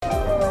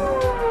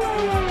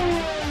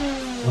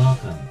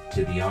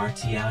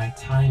RTI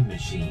Time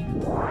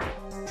Machine.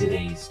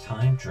 Today's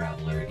time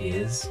traveler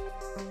is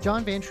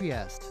John Van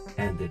Trieste,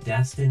 and the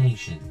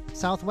destination,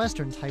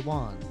 southwestern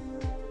Taiwan.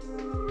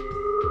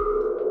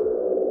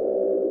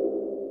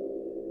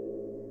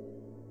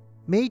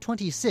 May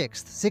 26,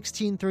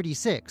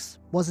 1636,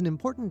 was an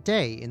important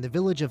day in the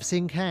village of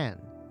Sinckan.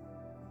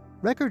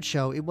 Records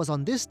show it was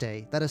on this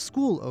day that a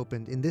school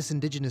opened in this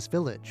indigenous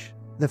village,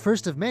 the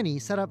first of many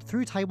set up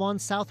through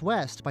Taiwan's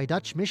southwest by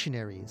Dutch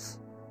missionaries.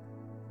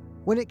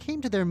 When it came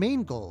to their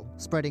main goal,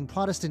 spreading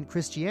Protestant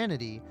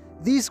Christianity,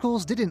 these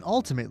schools didn't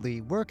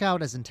ultimately work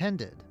out as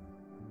intended.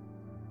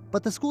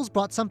 But the schools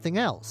brought something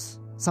else,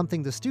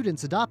 something the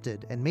students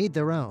adopted and made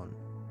their own.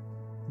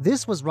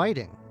 This was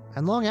writing,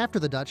 and long after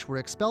the Dutch were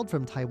expelled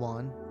from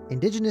Taiwan,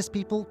 indigenous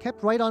people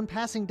kept right on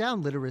passing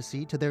down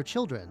literacy to their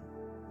children.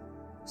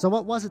 So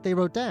what was it they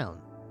wrote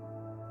down?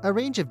 A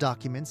range of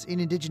documents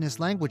in indigenous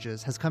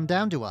languages has come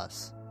down to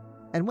us,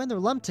 and when they're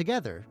lumped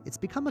together, it's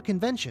become a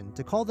convention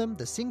to call them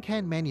the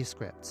Sinckan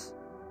Manuscripts.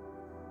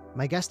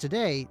 My guest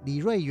today,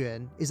 Lee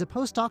Jui-yuan, is a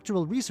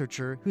postdoctoral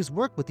researcher who's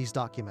worked with these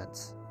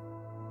documents.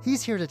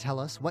 He's here to tell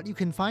us what you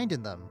can find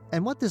in them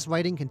and what this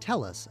writing can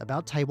tell us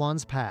about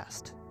Taiwan's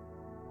past.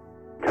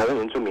 台湾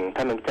原住民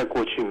他们在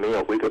过去没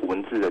有一个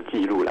文字的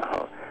记录了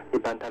哈，一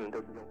般他们都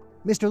是用。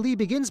 Mr. Lee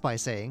begins by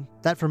saying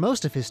that for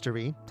most of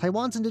history,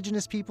 Taiwan's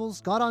indigenous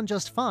peoples got on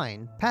just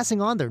fine,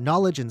 passing on their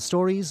knowledge and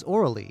stories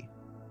orally.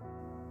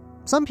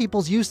 Some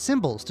peoples used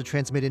symbols to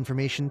transmit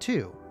information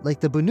too, like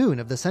the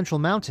Bunun of the Central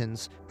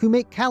Mountains, who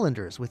make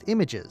calendars with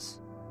images.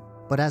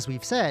 But as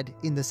we've said,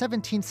 in the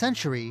 17th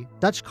century,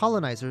 Dutch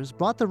colonizers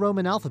brought the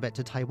Roman alphabet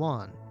to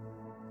Taiwan.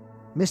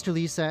 Mr.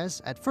 Lee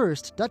says, at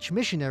first, Dutch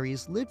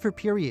missionaries lived for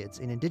periods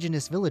in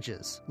indigenous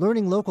villages,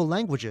 learning local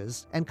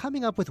languages and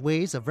coming up with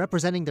ways of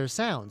representing their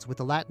sounds with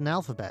the Latin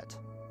alphabet.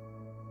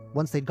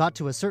 Once they'd got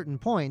to a certain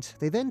point,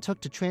 they then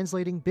took to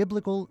translating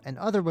biblical and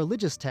other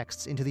religious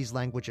texts into these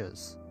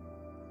languages.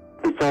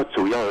 比较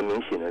主要而明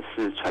显的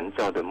是传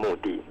教的目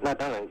的，那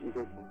当然一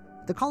些。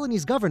 The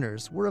colony's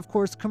governors were of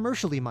course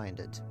commercially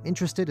minded,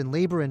 interested in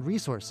labor and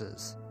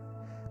resources.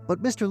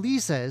 But Mr. Lee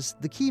says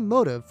the key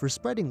motive for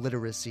spreading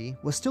literacy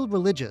was still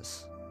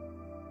religious.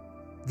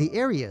 The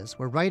areas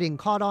where writing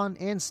caught on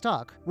and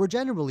stuck were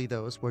generally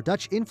those where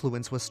Dutch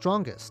influence was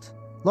strongest,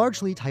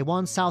 largely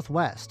Taiwan's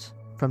southwest,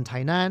 from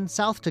Tainan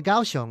south to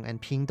Kaohsiung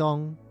and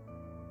Pingdong.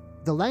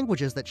 The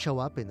languages that show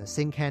up in the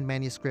Sinckan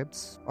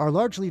manuscripts are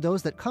largely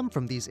those that come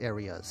from these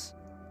areas: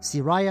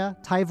 Siraya,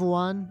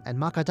 Taiwan, and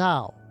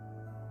Macadao.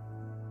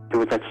 就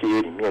会在契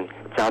约里面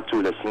加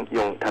注了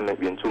用他们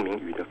原住民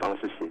语的方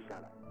式写下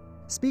来。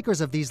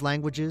 Speakers of these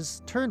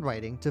languages turned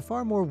writing to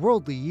far more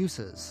worldly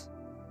uses.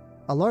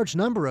 A large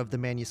number of the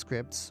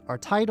manuscripts are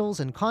titles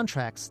and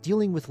contracts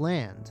dealing with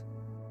land.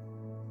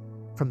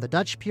 From the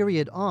Dutch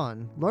period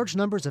on, large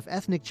numbers of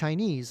ethnic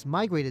Chinese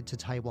migrated to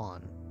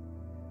Taiwan.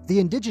 The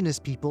indigenous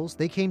peoples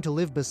they came to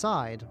live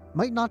beside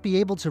might not be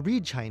able to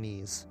read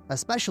Chinese,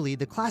 especially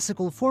the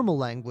classical formal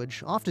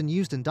language often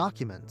used in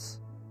documents.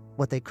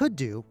 What they could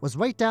do was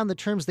write down the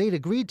terms they'd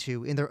agreed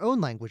to in their own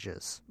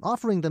languages,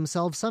 offering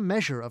themselves some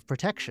measure of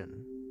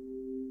protection.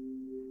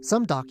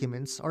 Some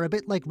documents are a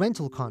bit like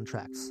rental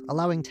contracts,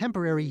 allowing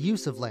temporary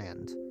use of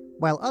land,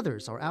 while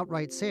others are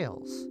outright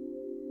sales.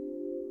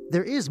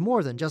 There is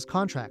more than just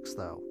contracts,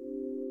 though.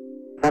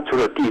 那除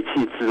了地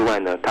契之外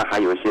呢，它还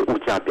有一些物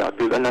价表，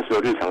比如说那时候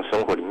日常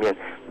生活里面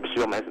需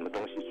要买什么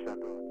东西需要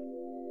多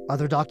少。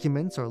 Other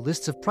documents are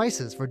lists of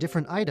prices for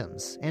different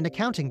items and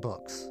accounting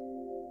books.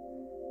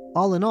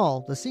 All in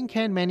all, the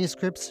Sinckan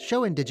manuscripts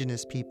show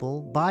indigenous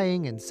people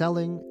buying and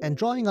selling and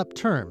drawing up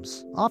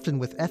terms, often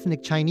with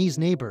ethnic Chinese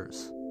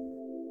neighbors.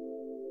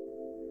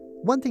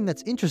 One thing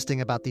that's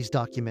interesting about these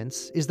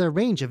documents is their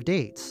range of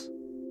dates.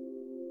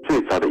 最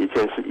早的一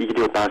件是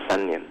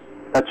1683年，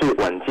那最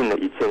晚近的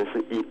一件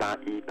是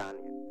1818年。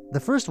 The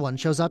first one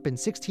shows up in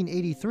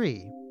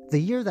 1683, the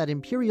year that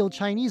imperial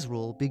Chinese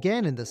rule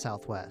began in the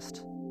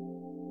southwest.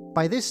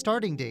 By this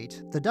starting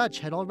date, the Dutch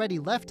had already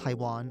left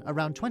Taiwan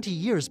around 20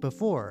 years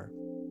before.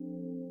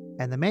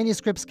 And the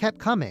manuscripts kept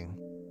coming.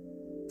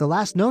 The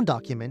last known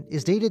document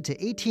is dated to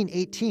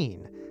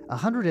 1818,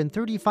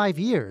 135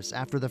 years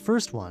after the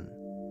first one.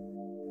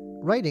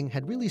 Writing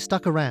had really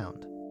stuck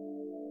around.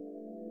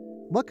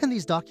 What can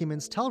these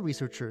documents tell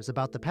researchers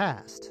about the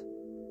past?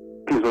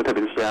 譬如说，特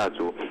别是西拉雅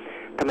族，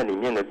他们里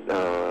面的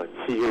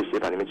契约写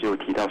法里面就有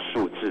提到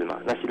数字嘛。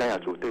那西拉雅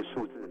族对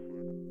数字。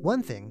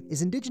 One thing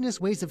is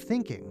indigenous ways of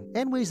thinking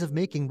and ways of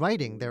making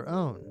writing their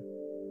own.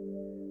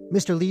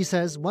 Mr. Lee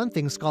says one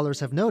thing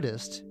scholars have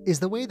noticed is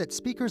the way that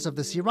speakers of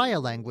the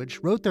Siraya language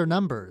wrote their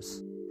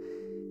numbers.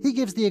 He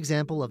gives the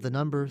example of the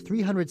number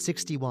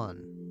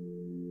 361.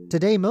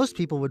 Today, most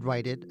people would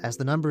write it as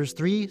the numbers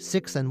 3,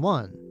 6, and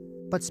 1,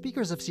 but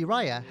speakers of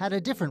Siraya had a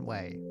different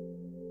way.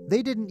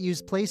 They didn't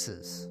use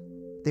places.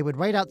 They would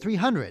write out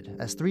 300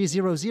 as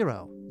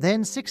 300,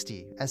 then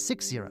 60 as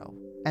 60,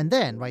 and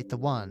then write the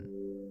 1.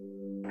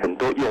 很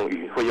多用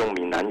语会用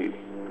闽南语，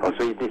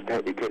所以也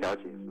可以了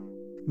解。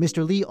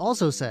 Mr. Lee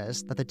also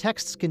says that the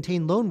texts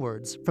contain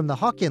loanwords from the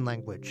Hokkien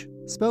language,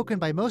 spoken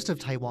by most of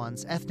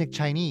Taiwan's ethnic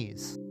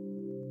Chinese.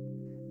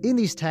 In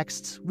these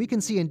texts, we can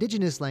see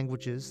indigenous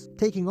languages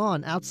taking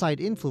on outside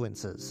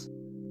influences.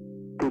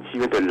 定契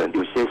约的人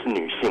有些是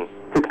女性，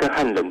这个跟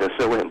汉人的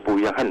社会很不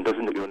一样，汉人都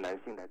是由男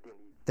性来订立。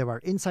 There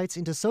are insights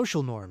into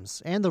social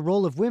norms and the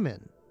role of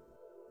women.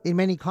 In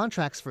many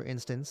contracts, for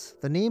instance,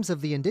 the names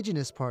of the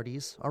indigenous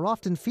parties are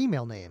often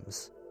female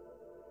names.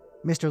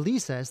 Mr. Lee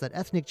says that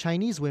ethnic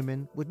Chinese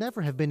women would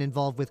never have been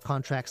involved with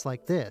contracts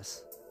like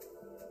this.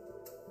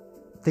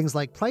 Things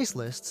like price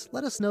lists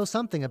let us know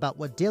something about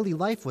what daily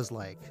life was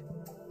like,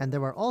 and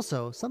there are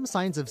also some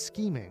signs of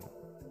scheming.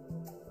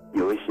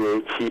 有一些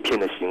欺骗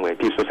的行为，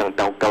比如说像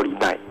高利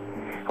贷，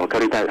高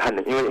利贷汉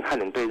人因为汉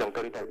人对这种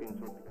高利贷运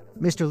作。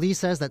 Mr. Lee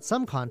says that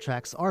some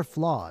contracts are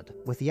flawed,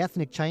 with the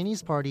ethnic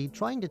Chinese party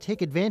trying to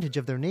take advantage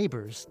of their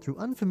neighbors through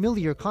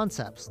unfamiliar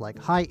concepts like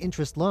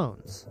high-interest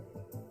loans.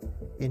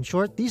 In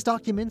short, these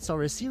documents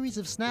are a series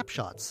of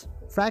snapshots,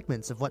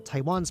 fragments of what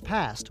Taiwan's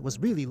past was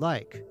really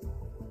like.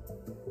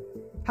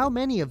 How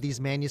many of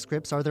these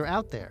manuscripts are there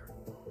out there?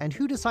 And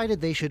who decided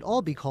they should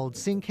all be called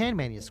Sinckan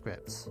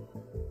Manuscripts?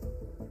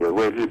 有一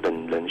位日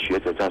本人学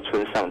者叫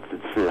村上直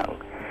次郎，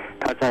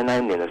他在那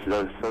一年的时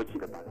候收集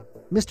了。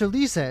 Mr.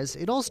 Lee says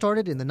it all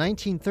started in the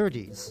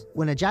 1930s,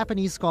 when a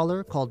Japanese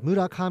scholar called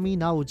Murakami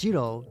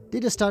Naojiro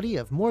did a study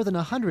of more than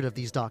 100 of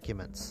these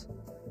documents.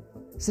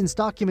 Since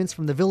documents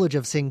from the village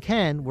of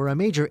Sinckan were a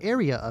major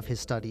area of his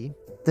study,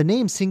 the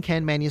name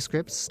Sinckan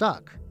Manuscripts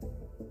stuck.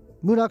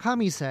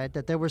 Murakami said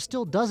that there were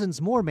still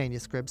dozens more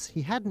manuscripts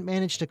he hadn't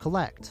managed to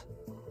collect.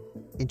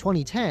 In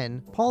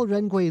 2010, Paul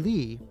Rengui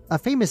Lee, a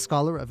famous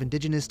scholar of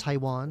indigenous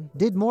Taiwan,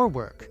 did more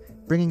work,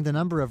 bringing the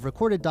number of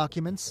recorded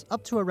documents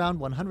up to around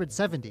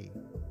 170.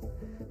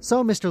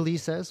 So, Mr. Lee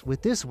says,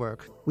 with this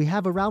work, we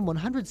have around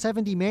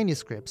 170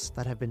 manuscripts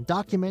that have been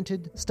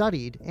documented,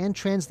 studied, and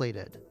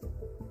translated.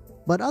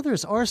 But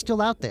others are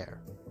still out there.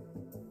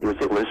 有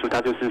些文书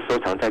它就是收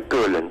藏在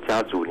个人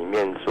家族里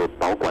面所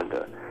保管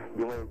的，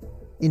因为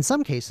In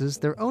some cases,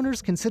 their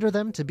owners consider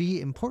them to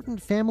be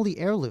important family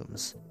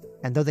heirlooms,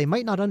 and though they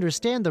might not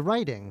understand the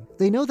writing,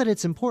 they know that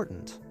it's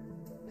important.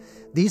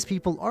 These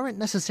people aren't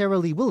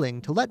necessarily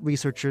willing to let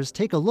researchers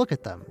take a look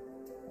at them.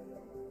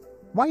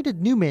 Why did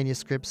new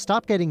manuscripts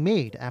stop getting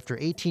made after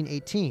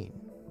 1818?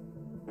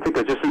 这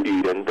个就是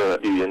语言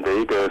的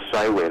一个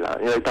衰微啦，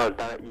因为到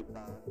大概18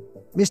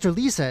 Mr.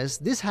 Lee says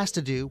this has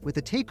to do with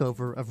the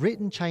takeover of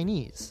written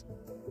Chinese.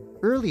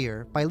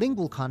 Earlier,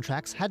 bilingual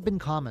contracts had been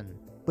common,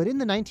 but in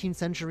the 19th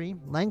century,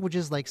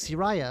 languages like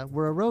Siraya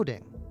were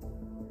eroding.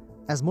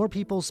 As more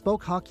people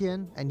spoke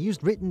Hokkien and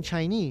used written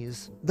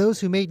Chinese, those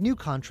who made new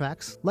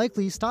contracts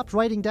likely stopped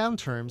writing down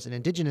terms in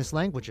indigenous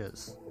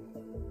languages.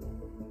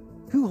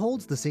 Who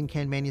holds the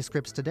Sinckan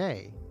manuscripts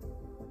today?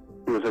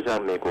 比如说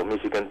像美国密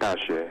西根大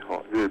学、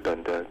日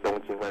本的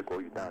东京外国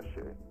语大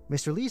学。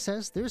 Mr. Lee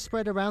says they're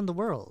spread around the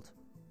world.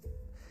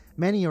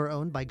 Many are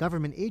owned by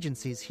government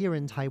agencies here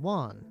in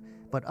Taiwan,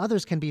 but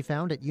others can be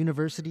found at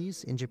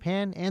universities in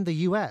Japan and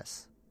the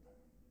US.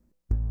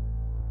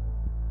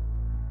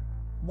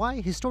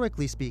 Why,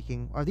 historically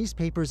speaking, are these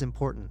papers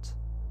important?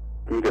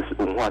 第一个是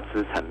文化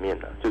资产面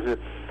的，就是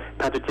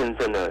它就见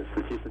证了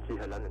17世纪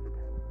荷兰人的。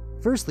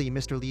 Firstly,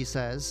 Mr. Lee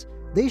says,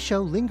 they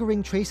show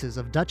lingering traces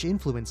of Dutch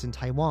influence in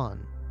Taiwan.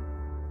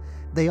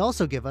 They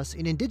also give us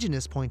an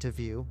indigenous point of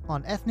view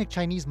on ethnic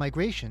Chinese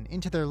migration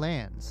into their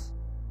lands.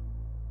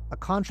 A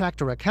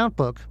contract or account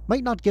book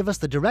might not give us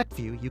the direct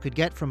view you could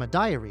get from a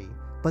diary,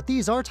 but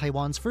these are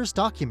Taiwan's first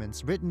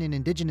documents written in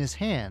indigenous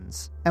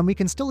hands, and we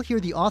can still hear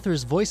the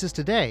authors' voices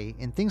today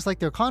in things like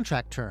their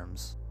contract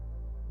terms.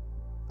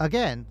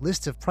 Again,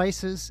 lists of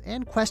prices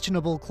and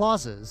questionable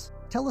clauses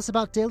tell us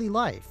about daily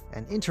life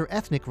and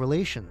inter-ethnic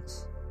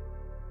relations.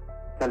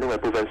 那另外一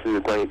部分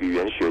是关于语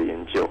言学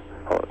研究，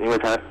因为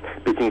它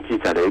毕竟记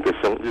载了一个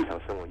日常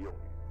生活用语。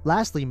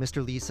 Lastly,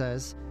 Mr. Lee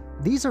says,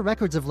 these are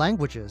records of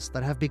languages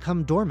that have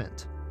become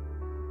dormant.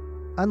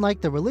 Unlike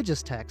the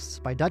religious texts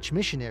by Dutch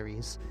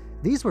missionaries,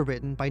 these were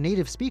written by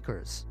native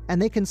speakers, and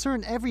they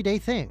concern everyday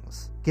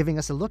things, giving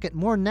us a look at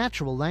more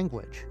natural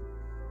language.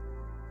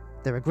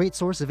 They're a great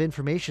source of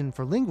information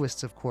for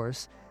linguists, of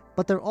course,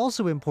 but they're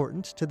also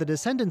important to the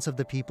descendants of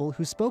the people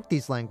who spoke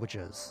these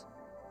languages.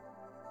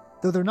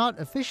 Though they're not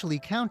officially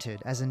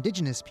counted as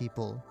indigenous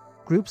people,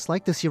 groups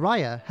like the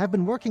Siraya have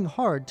been working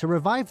hard to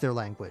revive their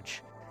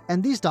language,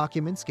 and these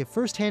documents give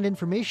first-hand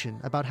information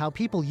about how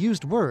people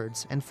used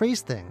words and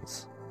phrased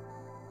things.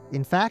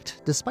 In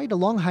fact, despite a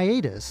long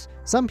hiatus,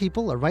 some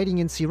people are writing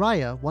in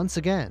Siraya once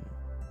again.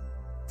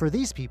 For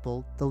these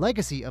people, the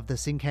legacy of the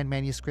Sinckan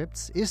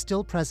manuscripts is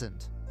still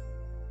present.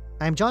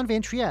 I'm John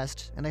Van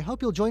Trieste, and I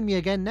hope you'll join me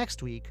again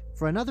next week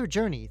for another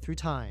journey through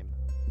time.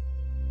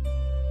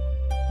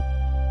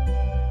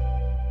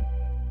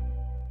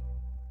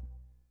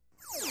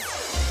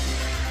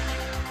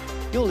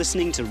 You're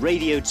listening to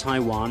Radio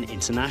Taiwan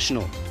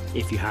International.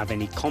 If you have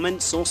any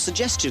comments or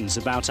suggestions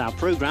about our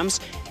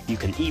programs, you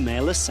can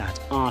email us at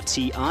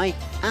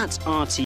rti@rt